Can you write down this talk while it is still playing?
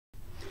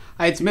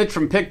Hi, it's Mitch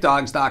from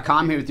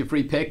Pickdawgz.com here with your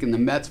free pick in the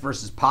Mets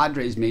versus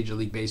Padres Major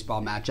League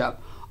Baseball matchup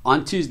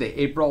on Tuesday,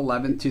 April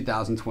 11th,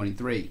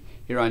 2023.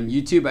 Here on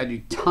YouTube, I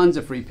do tons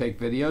of free pick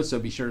videos, so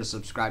be sure to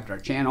subscribe to our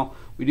channel.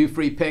 We do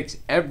free picks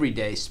every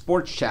day,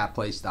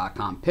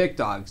 sportschatplace.com,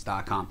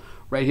 pickdawgz.com,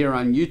 right here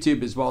on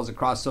YouTube as well as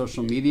across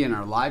social media and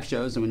our live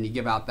shows. And when you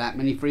give out that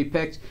many free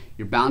picks,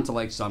 you're bound to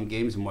like some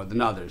games more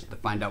than others. To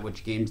find out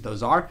which games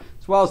those are,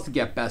 as well as to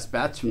get best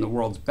bets from the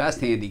world's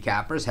best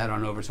handicappers, head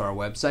on over to our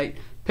website,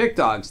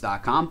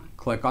 pickdawgz.com.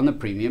 Click on the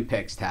Premium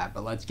Picks tab.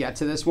 But let's get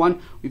to this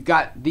one. We've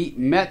got the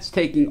Mets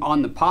taking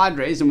on the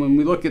Padres, and when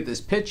we look at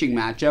this pitching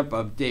matchup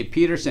of Dave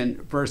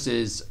Peterson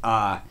versus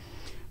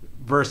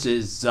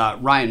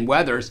Ryan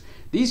Weathers,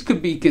 these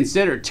could be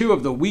considered two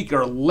of the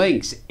weaker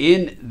links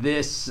in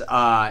this pitching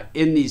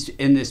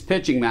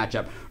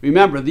matchup.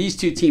 Remember, these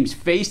two teams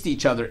faced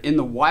each other in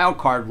the wild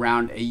card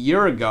round a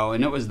year ago,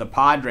 and it was the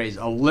Padres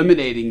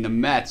eliminating the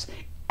Mets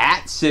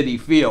at Citi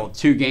Field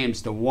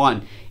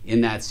 2-1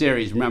 in that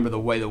series. Remember, the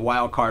way the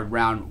wild card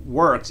round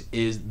works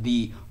is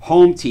the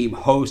home team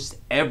hosts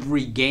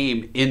every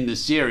game in the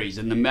series,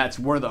 and the Mets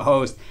were the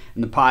host,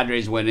 and the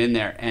Padres went in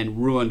there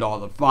and ruined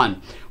all the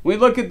fun. When we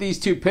look at these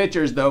two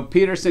pitchers, though,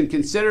 Peterson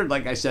considered,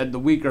 like I said, the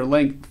weaker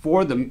link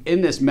for them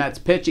in this Mets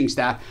pitching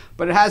staff,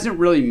 but it hasn't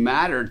really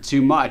mattered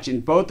too much. In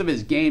both of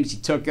his games, he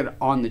took it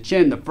on the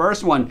chin. The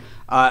first one,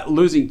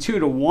 losing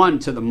 2-1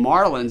 to the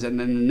Marlins, and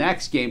then the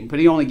next game, but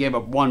he only gave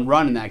up one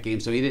run in that game,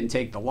 so he didn't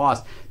take the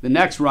loss. The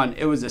next run,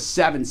 it was a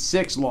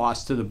 7-6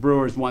 loss to the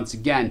Brewers once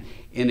again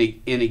in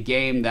a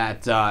game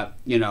that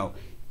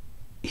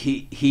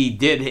he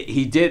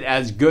did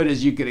as good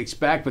as you could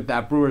expect, but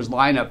that Brewers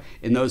lineup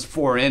in those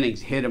 4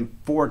 innings hit him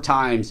 4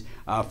 times,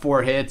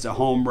 4 hits, a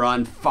home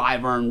run,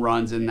 5 earned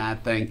runs in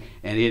that thing,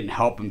 and he didn't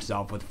help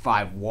himself with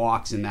 5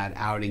 walks in that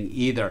outing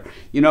either.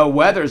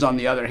 Weathers, on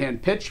the other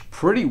hand, pitched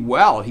pretty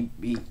well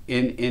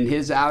in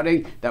his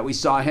outing that we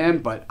saw him,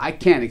 but I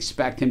can't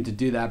expect him to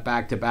do that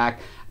back-to-back.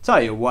 Tell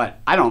you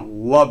what, I don't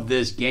love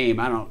this game.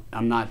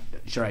 I'm not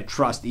sure I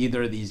trust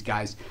either of these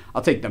guys.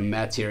 I'll take the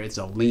Mets here. It's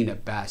a lean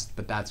at best,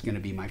 but that's going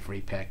to be my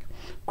free pick.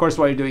 Of course,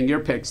 while you're doing your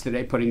picks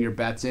today, putting your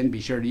bets in,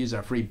 be sure to use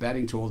our free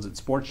betting tools at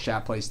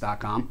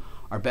sportschatplace.com.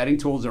 Our betting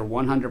tools are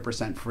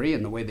 100% free,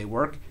 and the way they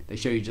work, they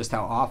show you just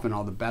how often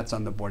all the bets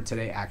on the board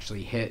today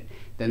actually hit.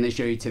 Then they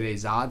show you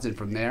today's odds, and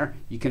from there,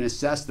 you can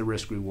assess the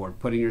risk-reward,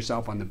 putting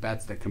yourself on the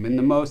bets that come in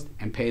the most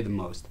and pay the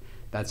most.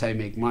 That's how you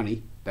make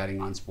money betting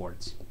on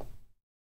sports.